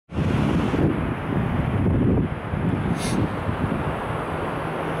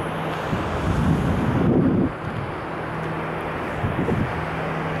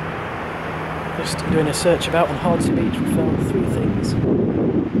doing a search about on Hornsea Beach, we found 3 things. A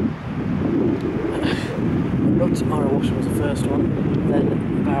nut or a washer was the first one, then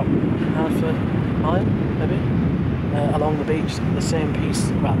about half a mile, maybe, along the beach, the same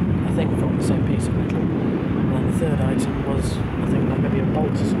piece, well, I think we found the same piece of metal. And then the third item was, I think, like maybe a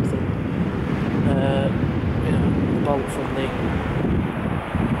bolt or something. You know, the bolt from the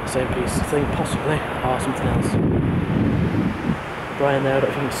same piece, I think, possibly, or something else. Brian there, I don't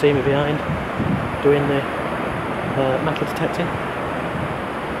know if you can see me behind, doing the metal detecting.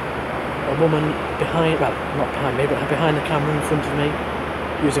 A woman behind, well, not behind me, but behind the camera in front of me,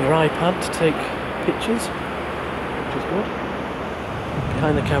 using her iPad to take pictures, which is good.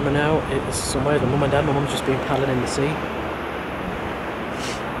 Behind the camera now is somewhere the mum and dad. My mum's just been paddling in the sea.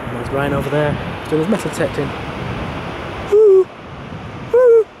 And there's Brian over there, doing his metal detecting. Woo!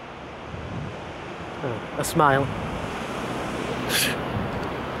 Woo! Oh, a smile.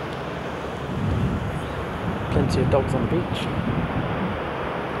 Plenty of dogs on the beach.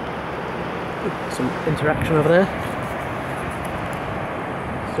 Some interaction over there.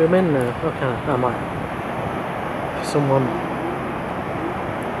 Zoom in now. Okay, I might. Someone.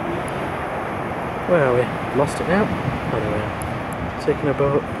 Where are we? Lost it now. Oh, there we are. Taking a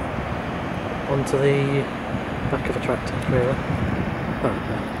boat onto the back of a tractor, really. Oh,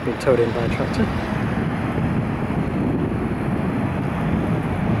 being towed in by a tractor.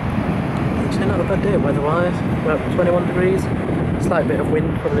 Not a bad day weather-wise, about 21 degrees, slight bit of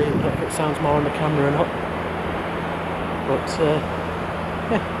wind, probably. I don't know if it sounds more on the camera or not, but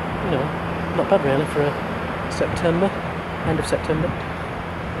yeah, you know, not bad really for a September, end of September.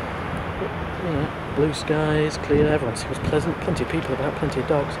 But, you know, blue skies, clear, everyone seems pleasant, plenty of people about, plenty of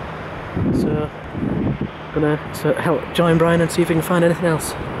dogs, so I'm gonna help join Brian and see if we can find anything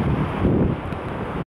else.